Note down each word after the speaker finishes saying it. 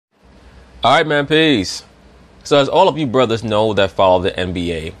All right, man, peace. So as all of you brothers know that follow the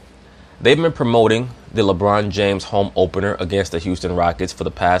NBA, they've been promoting the LeBron James home opener against the Houston Rockets for the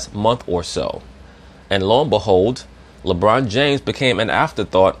past month or so. And lo and behold, LeBron James became an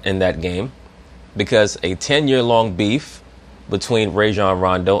afterthought in that game because a 10-year-long beef between Rajon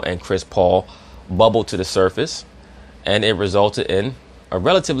Rondo and Chris Paul bubbled to the surface, and it resulted in a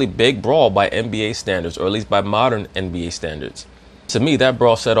relatively big brawl by NBA standards, or at least by modern NBA standards. To me, that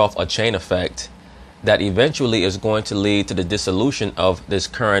brawl set off a chain effect that eventually is going to lead to the dissolution of this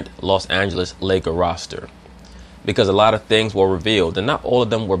current Los Angeles Laker roster. Because a lot of things were revealed, and not all of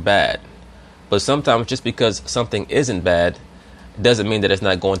them were bad. But sometimes just because something isn't bad doesn't mean that it's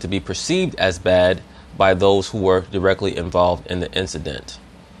not going to be perceived as bad by those who were directly involved in the incident.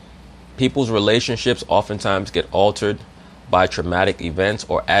 People's relationships oftentimes get altered by traumatic events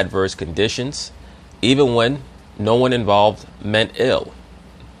or adverse conditions, even when no one involved meant ill.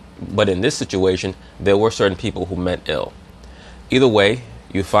 But in this situation, there were certain people who meant ill. Either way,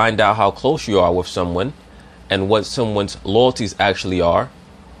 you find out how close you are with someone and what someone's loyalties actually are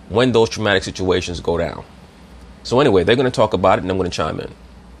when those traumatic situations go down. So anyway, they're going to talk about it, and I'm going to chime in.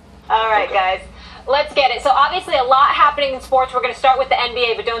 All right, guys. Let's get it. So obviously a lot happening in sports. We're going to start with the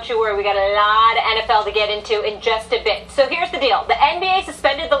NBA, but don't you worry, we got a lot of NFL to get into in just a bit. So here's the deal. The NBA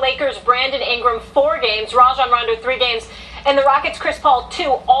suspended the Lakers' Brandon Ingram 4 games, Rajon Rondo 3 games, and the Rockets' Chris Paul 2,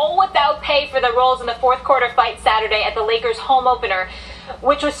 all without pay for their roles in the fourth quarter fight Saturday at the Lakers' home opener,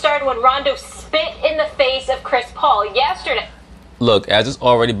 which was started when Rondo spit in the face of Chris Paul yesterday. Look, as it's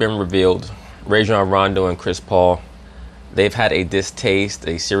already been revealed, Rajon Rondo and Chris Paul, they've had a distaste,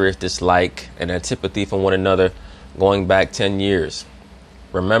 a serious dislike, and antipathy for one another going back 10 years.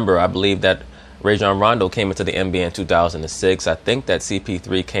 Remember, I believe that Rajon Rondo came into the NBA in 2006. I think that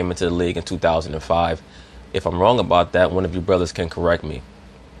CP3 came into the league in 2005. If I'm wrong about that, one of you brothers can correct me.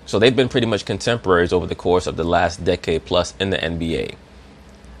 So they've been pretty much contemporaries over the course of the last decade plus in the NBA.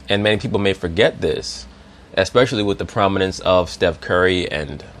 And many people may forget this, especially with the prominence of Steph Curry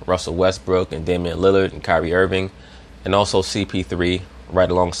and Russell Westbrook and Damian Lillard and Kyrie Irving, and also CP3 right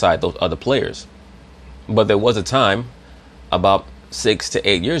alongside those other players. But there was a time, about 6 to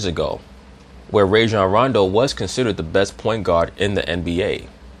 8 years ago, where Rajon Rondo was considered the best point guard in the NBA.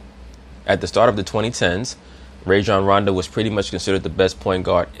 At the start of the 2010s, Rajon Rondo was pretty much considered the best point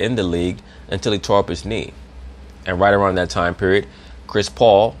guard in the league until he tore up his knee. And right around that time period, Chris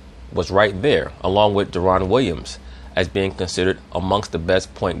Paul was right there, along with Deron Williams, as being considered amongst the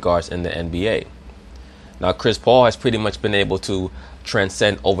best point guards in the NBA. Now, Chris Paul has pretty much been able to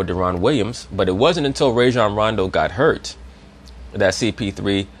transcend over Deron Williams, but it wasn't until Rajon Rondo got hurt that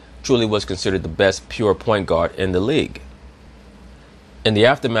CP3 truly was considered the best pure point guard in the league. In the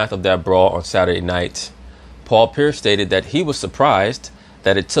aftermath of that brawl on Saturday night, Paul Pierce stated that he was surprised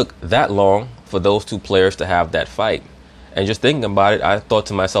that it took that long for those two players to have that fight. And just thinking about it, I thought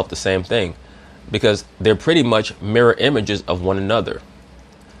to myself the same thing, because they're pretty much mirror images of one another.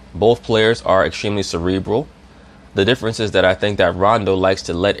 Both players are extremely cerebral. The difference is that I think that Rondo likes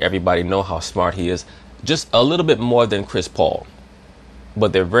to let everybody know how smart he is, just a little bit more than Chris Paul.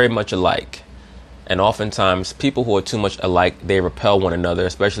 But they're very much alike. And oftentimes, people who are too much alike, they repel one another,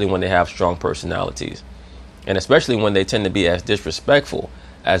 especially when they have strong personalities. And especially when they tend to be as disrespectful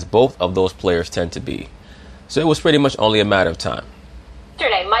as both of those players tend to be. So it was pretty much only a matter of time.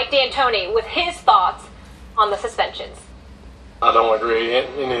 Yesterday, Mike D'Antoni with his thoughts on the suspensions. I don't agree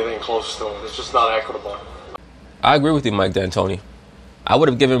anything close to it. It's just not equitable. I agree with you, Mike D'Antoni. I would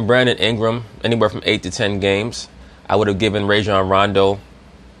have given Brandon Ingram anywhere from 8 to 10 games. I would have given Rajon Rondo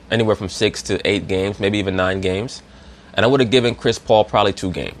anywhere from 6 to 8 games, maybe even 9 games. And I would have given Chris Paul probably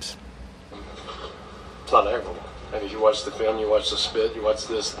 2 games. It's not equitable. And if you watch the film, you watch the spit, you watch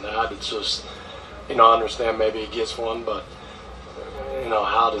this and that, it's just, I understand maybe he gets one, but,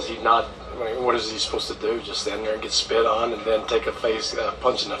 how does he not, what is he supposed to do? Just stand there and get spit on and then take a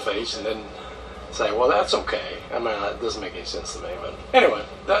punch in the face and then say, well, that's okay. It doesn't make any sense to me. But anyway,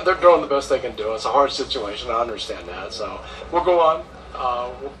 they're doing the best they can do. It's a hard situation. I understand that. So we'll go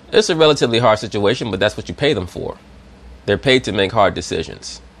on. It's a relatively hard situation, but that's what you pay them for. They're paid to make hard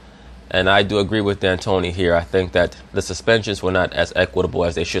decisions. And I do agree with D'Antoni here. I think that the suspensions were not as equitable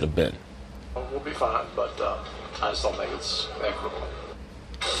as they should have been. We'll be fine, but I just don't think it's equitable.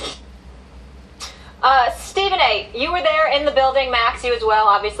 Stephen A., you were there in the building. Max, you as well.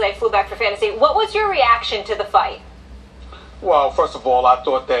 Obviously, I flew back for fantasy. What was your reaction to the fight? Well, first of all, I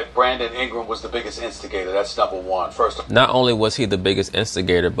thought that Brandon Ingram was the biggest instigator. That's number one. Not only was he the biggest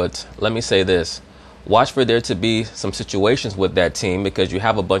instigator, but let me say this. Watch for there to be some situations with that team, because you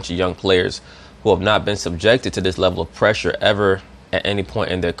have a bunch of young players who have not been subjected to this level of pressure ever at any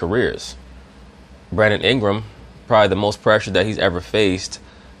point in their careers. Brandon Ingram, probably the most pressure that he's ever faced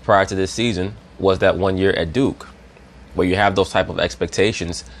prior to this season was that 1 year at Duke, where you have those type of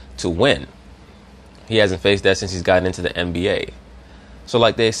expectations to win. He hasn't faced that since he's gotten into the NBA. So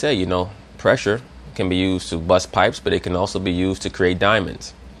like they say, you know, pressure can be used to bust pipes, but it can also be used to create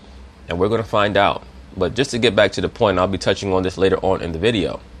diamonds. And we're going to find out. But just to get back to the point, I'll be touching on this later on in the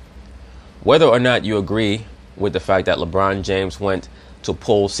video. Whether or not you agree with the fact that LeBron James went to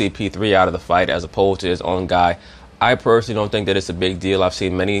pull CP3 out of the fight as opposed to his own guy, I personally don't think that it's a big deal. I've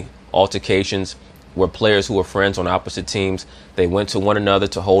seen many altercations where players who were friends on opposite teams, they went to one another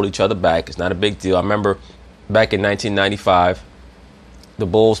to hold each other back. It's not a big deal. I remember back in 1995, the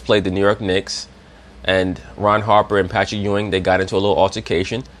Bulls played the New York Knicks, and Ron Harper and Patrick Ewing, they got into a little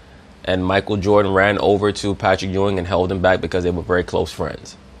altercation, and Michael Jordan ran over to Patrick Ewing and held him back because they were very close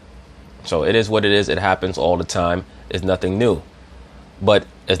friends. So it is what it is. It happens all the time. It's nothing new. But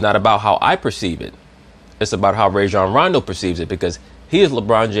it's not about how I perceive it. It's about how Rajon Rondo perceives it, because he is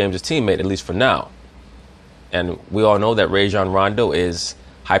LeBron James' teammate, at least for now. And we all know that Rajon Rondo is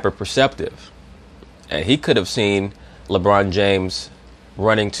hyper-perceptive. And he could have seen LeBron James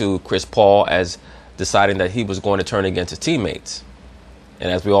running to Chris Paul as deciding that he was going to turn against his teammates.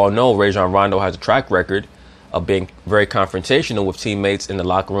 And as we all know, Rajon Rondo has a track record of being very confrontational with teammates in the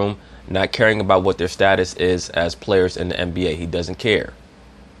locker room, not caring about what their status is as players in the NBA. He doesn't care.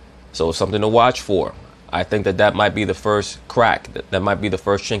 So it's something to watch for. I think that that might be the first crack, that might be the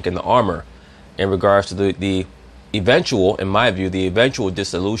first chink in the armor in regards to the eventual, in my view, the eventual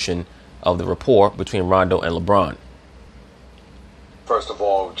dissolution of the rapport between Rondo and LeBron. First of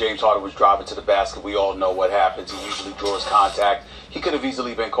all, James Harden was driving to the basket. We all know what happens. He usually draws contact. He could have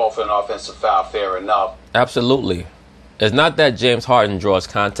easily been called for an offensive foul, fair enough. Absolutely. It's not that James Harden draws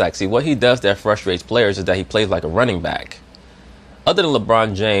contact. See, what he does that frustrates players is that he plays like a running back. Other than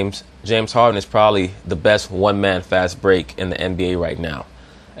LeBron James, James Harden is probably the best one-man fast break in the NBA right now,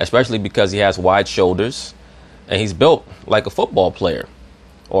 especially because he has wide shoulders and he's built like a football player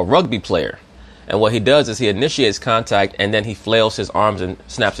or a rugby player. And what he does is he initiates contact and then he flails his arms and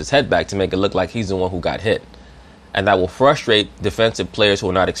snaps his head back to make it look like he's the one who got hit. And that will frustrate defensive players who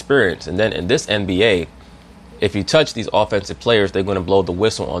are not experienced. And then in this NBA, if you touch these offensive players, they're going to blow the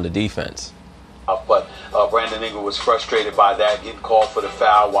whistle on the defense. But Brandon Ingram was frustrated by that, getting called for the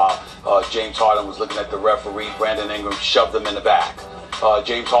foul while James Harden was looking at the referee. Brandon Ingram shoved him in the back.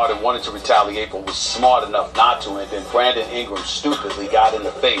 James Harden wanted to retaliate, but was smart enough not to. And then Brandon Ingram stupidly got in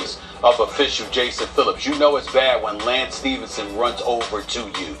the face of official Jason Phillips. You know it's bad when Lance Stevenson runs over to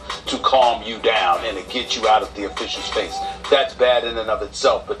you to calm you down and to get you out of the official's face. That's bad in and of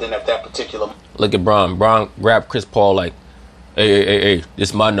itself. But then at that particular... Look at Bron. Bron grabbed Chris Paul like, hey,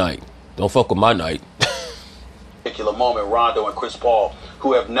 this my night. Don't fuck with my night. Particular moment, Rondo and Chris Paul,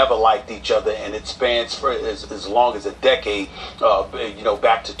 who have never liked each other, and it spans for as long as a decade,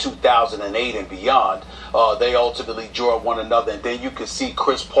 back to 2008 and beyond. They ultimately draw one another, and then you can see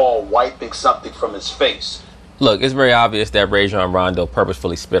Chris Paul wiping something from his face. Look, it's very obvious that Rajon Rondo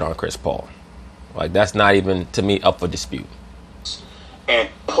purposefully spit on Chris Paul. Like, that's not even, to me, up for dispute. And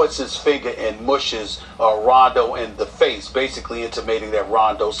puts his finger and mushes Rondo in the face, basically intimating that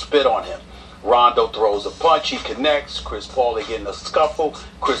Rondo spit on him. Rondo throws a punch, he connects. Chris Paul, they get in a scuffle.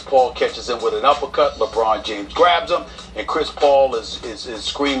 Chris Paul catches him with an uppercut. LeBron James grabs him, and Chris Paul is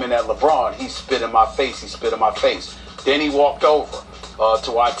screaming at LeBron, he spit in my face, he spit in my face. Then he walked over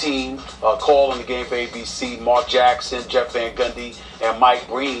to our team, calling the game for ABC, Mark Jackson, Jeff Van Gundy, and Mike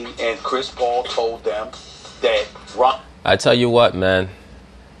Breen, and Chris Paul told them that I tell you what, man,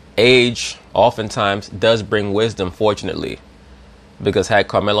 age oftentimes does bring wisdom, fortunately. Because had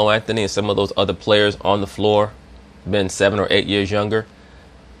Carmelo Anthony and some of those other players on the floor been 7 or 8 years younger,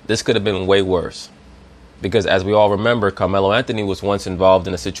 this could have been way worse. Because as we all remember, Carmelo Anthony was once involved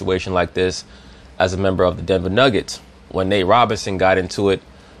in a situation like this as a member of the Denver Nuggets when Nate Robinson got into it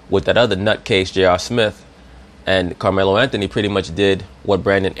with that other nutcase, J.R. Smith, and Carmelo Anthony pretty much did what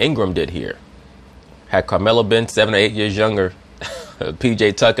Brandon Ingram did here. Had Carmelo been 7 or 8 years younger,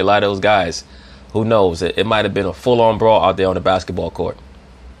 P.J. Tucker, a lot of those guys, who knows? It might have been a full-on brawl out there on the basketball court.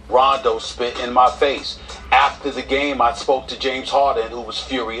 Rondo spit in my face. After the game, I spoke to James Harden, who was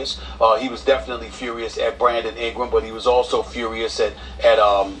furious. He was definitely furious at Brandon Ingram, but he was also furious at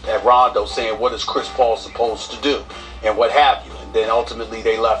Rondo, saying, what is Chris Paul supposed to do? And what have you. And then ultimately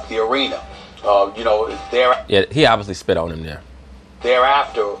they left the arena. Yeah, he obviously spit on him there.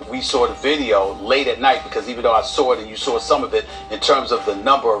 Thereafter, we saw the video late at night, because even though I saw it and you saw some of it, in terms of the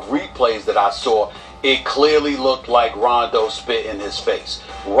number of replays that I saw, it clearly looked like Rondo spit in his face.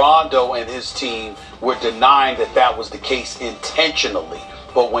 Rondo and his team were denying that that was the case intentionally.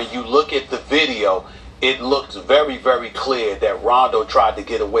 But when you look at the video, it looks very, very clear that Rondo tried to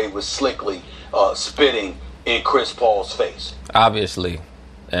get away with slickly spitting in Chris Paul's face. Obviously.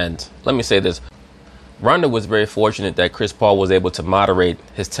 And let me say this. Rondo was very fortunate that Chris Paul was able to moderate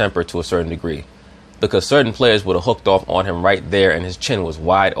his temper to a certain degree, because certain players would have hooked off on him right there and his chin was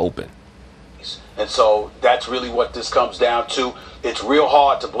wide open. And so that's really what this comes down to. It's real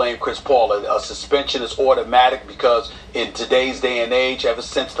hard to blame Chris Paul. A suspension is automatic because in today's day and age, ever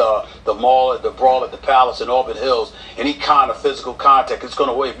since the brawl at the Palace in Auburn Hills, any kind of physical contact, it's going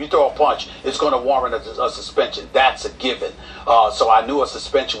to, if you throw a punch, it's going to warrant a suspension. That's a given. So I knew a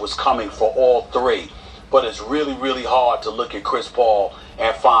suspension was coming for all three. But it's really, really hard to look at Chris Paul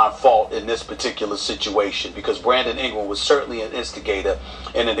and find fault in this particular situation, because Brandon Ingram was certainly an instigator.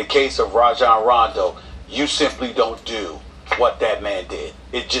 And in the case of Rajon Rondo, you simply don't do what that man did.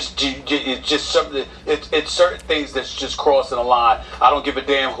 It's certain things that's just crossing the line. I don't give a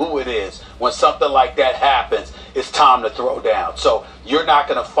damn who it is. When something like that happens, it's time to throw down. So you're not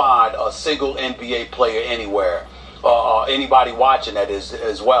going to find a single NBA player anywhere, anybody watching that is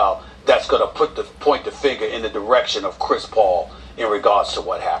as well, that's going to point the finger in the direction of Chris Paul in regards to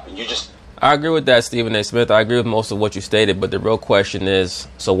what happened. I agree with that, Stephen A. Smith. I agree with most of what you stated, but the real question is,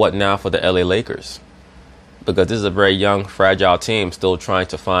 so what now for the LA Lakers? Because this is a very young, fragile team still trying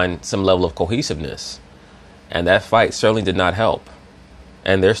to find some level of cohesiveness. And that fight certainly did not help.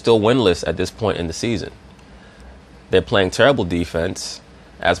 And they're still winless at this point in the season. They're playing terrible defense.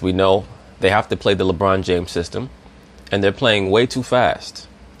 As we know, they have to play the LeBron James system, and they're playing way too fast.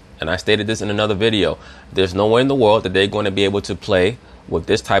 And I stated this in another video. There's no way in the world that they're going to be able to play with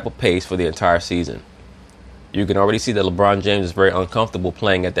this type of pace for the entire season. You can already see that LeBron James is very uncomfortable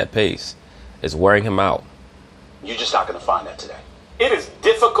playing at that pace. It's wearing him out. You're just not going to find that today. It is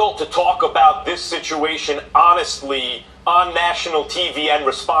difficult to talk about this situation honestly on national TV and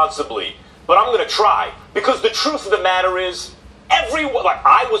responsibly, but I'm going to try, because the truth of the matter is, everyone, like,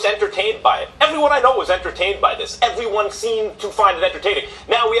 I was entertained by it. Everyone I know was entertained by this. Everyone seemed to find it entertaining.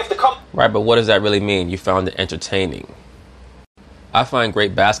 Now we have to come. Right, but what does that really mean? You found it entertaining. I find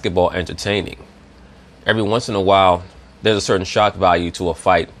great basketball entertaining. Every once in a while, there's a certain shock value to a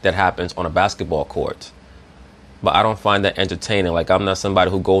fight that happens on a basketball court. But I don't find that entertaining. Like, I'm not somebody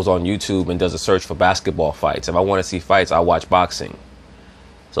who goes on YouTube and does a search for basketball fights. If I want to see fights, I watch boxing.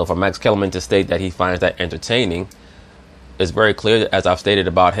 So for Max Kellerman to state that he finds that entertaining, it's very clear, as I've stated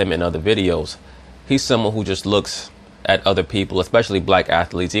about him in other videos, he's someone who just looks at other people, especially black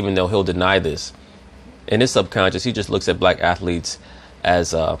athletes, even though he'll deny this. In his subconscious, he just looks at black athletes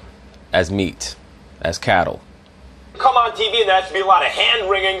as meat, as cattle. Come on TV and there has to be a lot of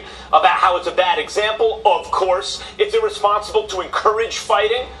hand-wringing about how it's a bad example. Of course. It's irresponsible to encourage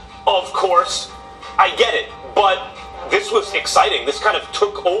fighting. Of course. I get it. But this was exciting. This kind of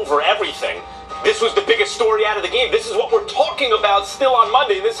took over everything. This was the biggest story out of the game. This is what we're talking about still on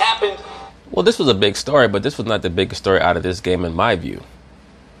Monday. This happened. Well, this was a big story, but this was not the biggest story out of this game in my view.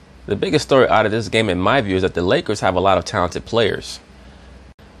 The biggest story out of this game in my view is that the Lakers have a lot of talented players.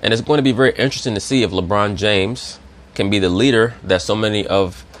 And it's going to be very interesting to see if LeBron James can be the leader that so many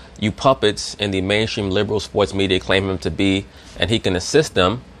of you puppets in the mainstream liberal sports media claim him to be, and he can assist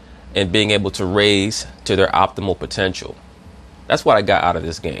them in being able to raise to their optimal potential. That's what I got out of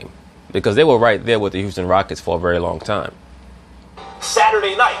this game, because they were right there with the Houston Rockets for a very long time.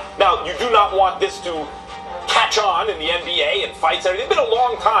 Saturday night. Now, you do not want this to catch on in the NBA and fights. It's been a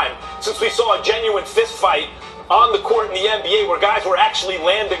long time since we saw a genuine fist fight on the court in the NBA where guys were actually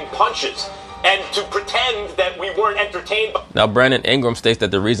landing punches. And to pretend that we weren't entertained. Now, Brandon Ingram states that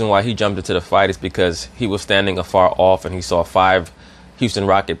the reason why he jumped into the fight is because he was standing afar off and he saw 5 Houston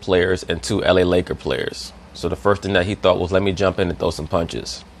Rocket players and 2 LA Laker players. So the first thing that he thought was, let me jump in and throw some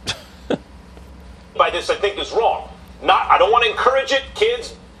punches. By this, I think, is wrong. I don't want to encourage it.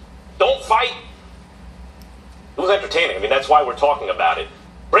 Kids, don't fight. It was entertaining. I mean, that's why we're talking about it.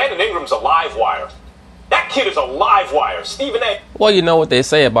 Brandon Ingram's a live wire. That kid is a live wire. Stephen A. Well, you know what they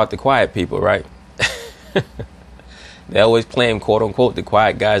say about the quiet people, right? They always claim, quote unquote, the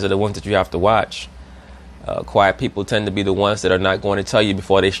quiet guys are the ones that you have to watch. Quiet people tend to be the ones that are not going to tell you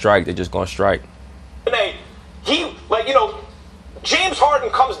before they strike. They're just going to strike. James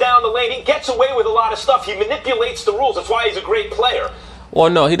Harden comes down the lane. He gets away with a lot of stuff. He manipulates the rules. That's why he's a great player. Well,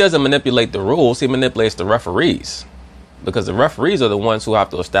 no, he doesn't manipulate the rules. He manipulates the referees, because the referees are the ones who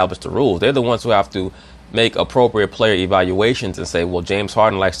have to establish the rules. They're the ones who have to make appropriate player evaluations and say, well, James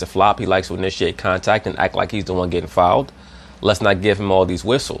Harden likes to flop. He likes to initiate contact and act like he's the one getting fouled. Let's not give him all these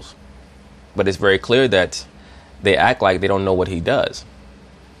whistles. But it's very clear that they act like they don't know what he does.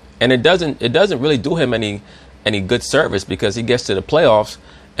 And it doesn't really do him any any good service because he gets to the playoffs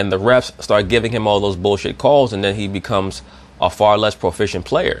and the refs start giving him all those bullshit calls, and then he becomes a far less proficient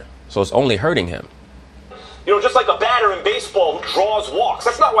player. So it's only hurting him. You know, just like a batter in baseball who draws walks.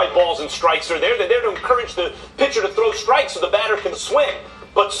 That's not why balls and strikes are there. They're there to encourage the pitcher to throw strikes so the batter can swing.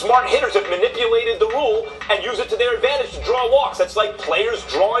 But smart hitters have manipulated the rule and use it to their advantage to draw walks. That's like players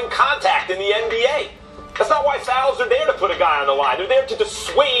drawing contact in the NBA. That's not why fouls are there to put a guy on the line. They're there to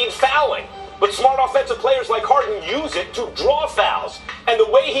dissuade fouling. But smart offensive players like Harden use it to draw fouls. And the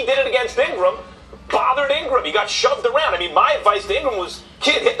way he did it against Ingram bothered Ingram. He got shoved around. I mean, my advice to Ingram was,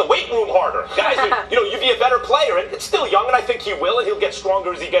 kid, hit the weight room harder. Guys, you'd be a better player. And it's still young, and I think he will, and he'll get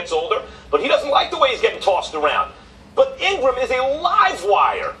stronger as he gets older. But he doesn't like the way he's getting tossed around. But Ingram is a live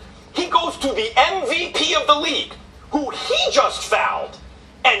wire. He goes to the MVP of the league, who he just fouled,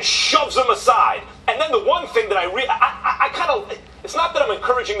 and shoves him aside. And then the one thing that I kind of, it's not that I'm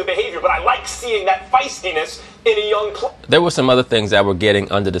encouraging the behavior, but I like seeing that feistiness in a young player. There were some other things that were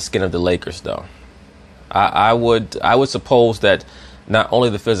getting under the skin of the Lakers, though. I would suppose that not only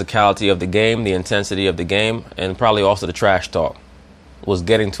the physicality of the game, the intensity of the game, and probably also the trash talk was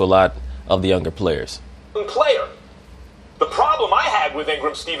getting to a lot of the younger players. The problem I had with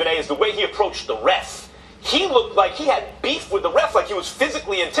Ingram, Stephen A., is the way he approached the ref. He looked like he had beef with the ref, like he was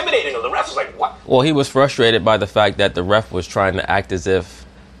physically intimidating him. The ref was like, what? Well, he was frustrated by the fact that the ref was trying to act as if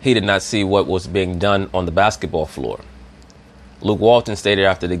he did not see what was being done on the basketball floor. Luke Walton stated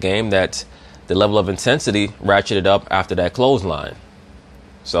after the game that the level of intensity ratcheted up after that clothesline.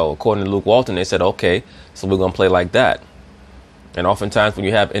 So according to Luke Walton, they said, okay, so we're going to play like that. And oftentimes when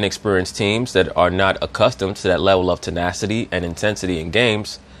you have inexperienced teams that are not accustomed to that level of tenacity and intensity in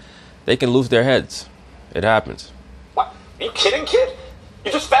games, they can lose their heads. It happens. What? Are you kidding, kid?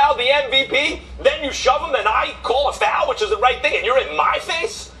 You just fouled the MVP, then you shove him, then I call a foul, which is the right thing, and you're in my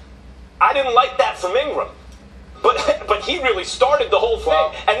face? I didn't like that from Ingram. But he really started the whole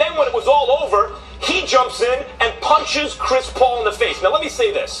thing. And then when it was all over, he jumps in and punches Chris Paul in the face. Now let me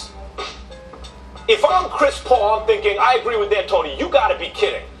say this. If I'm Chris Paul, I'm thinking, I agree with D'Antoni, you gotta be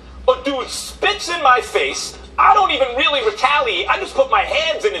kidding. A dude spits in my face, I don't even really retaliate, I just put my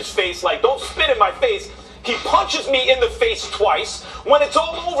hands in his face like, don't spit in my face. He punches me in the face twice. When it's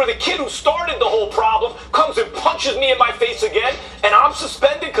all over, the kid who started the whole problem comes and punches me in my face again, and I'm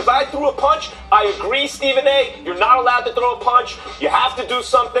suspended because I threw a punch. I agree, Stephen A., you're not allowed to throw a punch. You have to do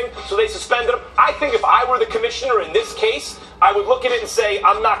something, so they suspended him. I think if I were the commissioner in this case, I would look at it and say,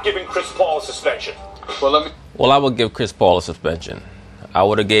 I'm not giving Chris Paul a suspension. Well, I would give Chris Paul a suspension. I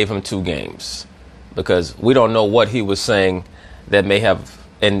would have gave him 2 games because we don't know what he was saying that may have,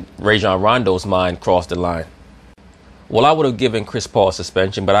 in Rajon Rondo's mind, crossed the line. Well, I would have given Chris Paul a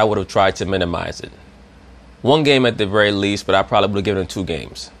suspension, but I would have tried to minimize it. 1 game at the very least, but I probably would have given him 2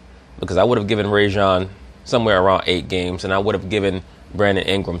 games because I would have given Rajon somewhere around 8 games, and I would have given Brandon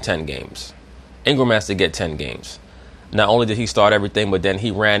Ingram 10 games. Ingram has to get 10 games. Not only did he start everything, but then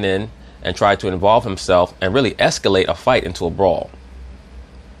he ran in and tried to involve himself and really escalate a fight into a brawl.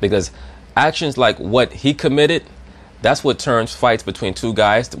 Because actions like what he committed, that's what turns fights between 2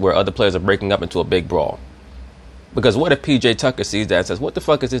 guys where other players are breaking up into a big brawl. Because what if PJ Tucker sees that and says, what the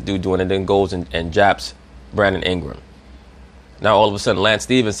fuck is this dude doing? And then goes and japs Brandon Ingram. Now all of a sudden Lance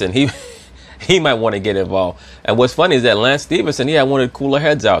Stevenson, he might want to get involved. And what's funny is that Lance Stevenson, he had one of the cooler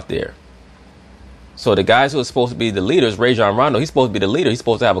heads out there. So the guys who are supposed to be the leaders, Rajon Rondo, he's supposed to be the leader. He's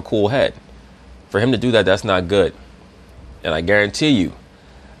supposed to have a cool head. For him to do that, that's not good. And I guarantee you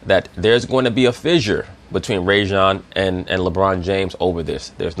that there's going to be a fissure between Rajon and LeBron James over this.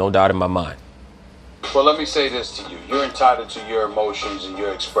 There's no doubt in my mind. Well, let me say this to you. You're entitled to your emotions and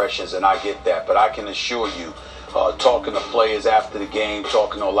your expressions, and I get that. But I can assure you, talking to players after the game,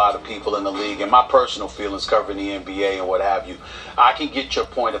 talking to a lot of people in the league, and my personal feelings covering the NBA and what have you, I can get your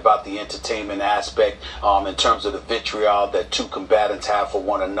point about the entertainment aspect in terms of the vitriol that 2 combatants have for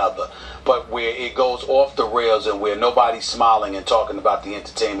one another. But where it goes off the rails and where nobody's smiling and talking about the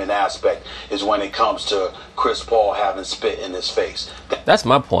entertainment aspect is when it comes to Chris Paul having spit in his face. That's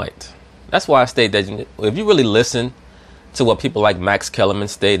my point. That's why I state that if you really listen to what people like Max Kellerman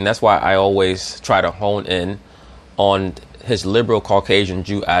state, and that's why I always try to hone in on his liberal Caucasian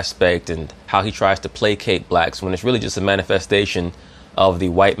Jew aspect and how he tries to placate blacks when it's really just a manifestation of the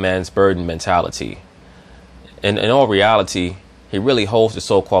white man's burden mentality. And in all reality, he really holds the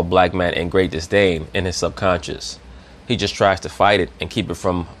so-called black man in great disdain in his subconscious. He just tries to fight it and keep it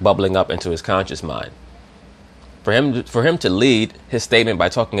from bubbling up into his conscious mind. For him to lead his statement by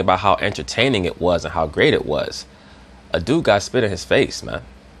talking about how entertaining it was and how great it was, a dude got spit in his face, man.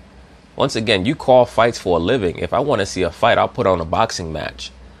 Once again, you call fights for a living. If I want to see a fight, I'll put on a boxing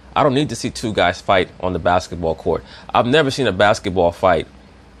match. I don't need to see two guys fight on the basketball court. I've never seen a basketball fight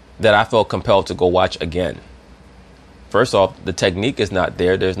that I felt compelled to go watch again. First off, the technique is not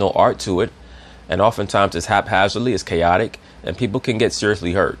there. There's no art to it. And oftentimes it's haphazardly, it's chaotic, and people can get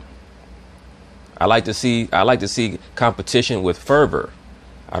seriously hurt. I like to see competition with fervor.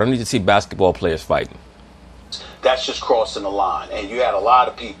 I don't need to see basketball players fighting. That's just crossing the line. And you had a lot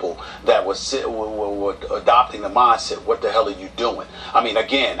of people that were adopting the mindset, what the hell are you doing? I mean,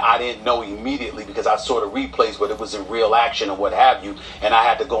 again, I didn't know immediately because I saw the replays, but it was in real action and what have you. And I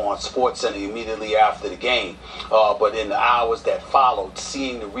had to go on SportsCenter immediately after the game. But in the hours that followed,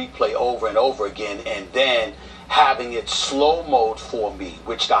 seeing the replay over and over again, and then having it slow mode for me,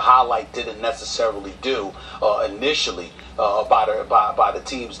 which the highlight didn't necessarily do initially, by the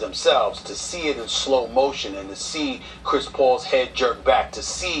teams themselves, to see it in slow motion and to see Chris Paul's head jerk back, to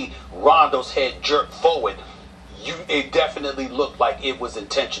see Rondo's head jerk forward, it definitely looked like it was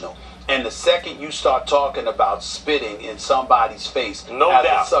intentional. And the second you start talking about spitting in somebody's face as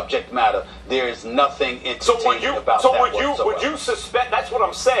a subject matter, there is nothing entertaining about that whatsoever. So would you suspect, that's what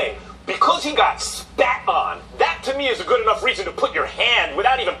I'm saying, because he got spat on, that to me is a good enough reason to put your hand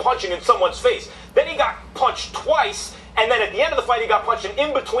without even punching in someone's face. Then he got punched twice, and then at the end of the fight he got punched, and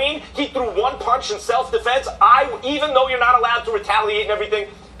in between he threw one punch in self-defense. Even though you're not allowed to retaliate and everything,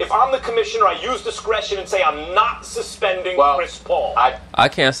 if I'm the commissioner, I use discretion and say I'm not suspending Chris Paul. I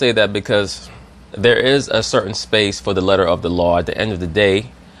can't say that because there is a certain space for the letter of the law. At the end of the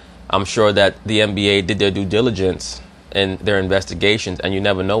day, I'm sure that the NBA did their due diligence in their investigations, and you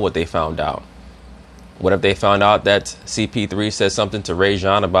never know what they found out. What if they found out that CP3 said something to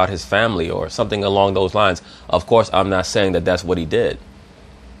Rajon about his family or something along those lines? Of course, I'm not saying that that's what he did.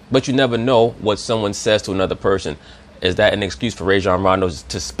 But you never know what someone says to another person. Is that an excuse for Rajon Rondo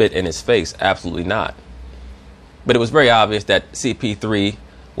to spit in his face? Absolutely not. But it was very obvious that CP3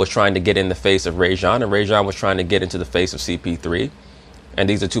 was trying to get in the face of Rajon, and Rajon was trying to get into the face of CP3. And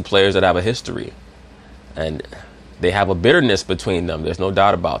these are two players that have a history. And they have a bitterness between them. There's no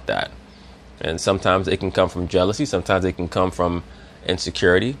doubt about that. And sometimes it can come from jealousy. Sometimes it can come from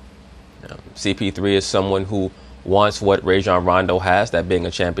insecurity. CP3 is someone who wants what Rajon Rondo has, that being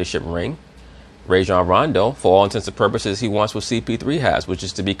a championship ring. Rajon Rondo, for all intents and purposes, he wants what CP3 has, which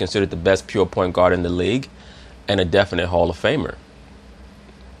is to be considered the best pure point guard in the league and a definite Hall of Famer.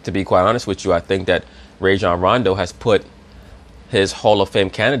 To be quite honest with you, I think that Rajon Rondo has put his Hall of Fame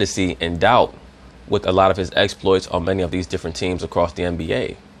candidacy in doubt with a lot of his exploits on many of these different teams across the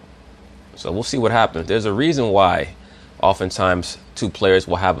NBA. So we'll see what happens. There's a reason why oftentimes two players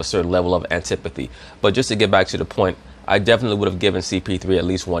will have a certain level of antipathy. But just to get back to the point, I definitely would have given CP3 at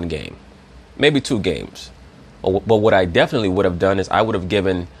least one game, maybe 2 games. But what I definitely would have done is I would have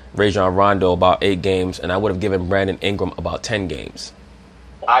given Rajon Rondo about 8 games, and I would have given Brandon Ingram about 10 games.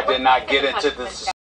 I did not get into the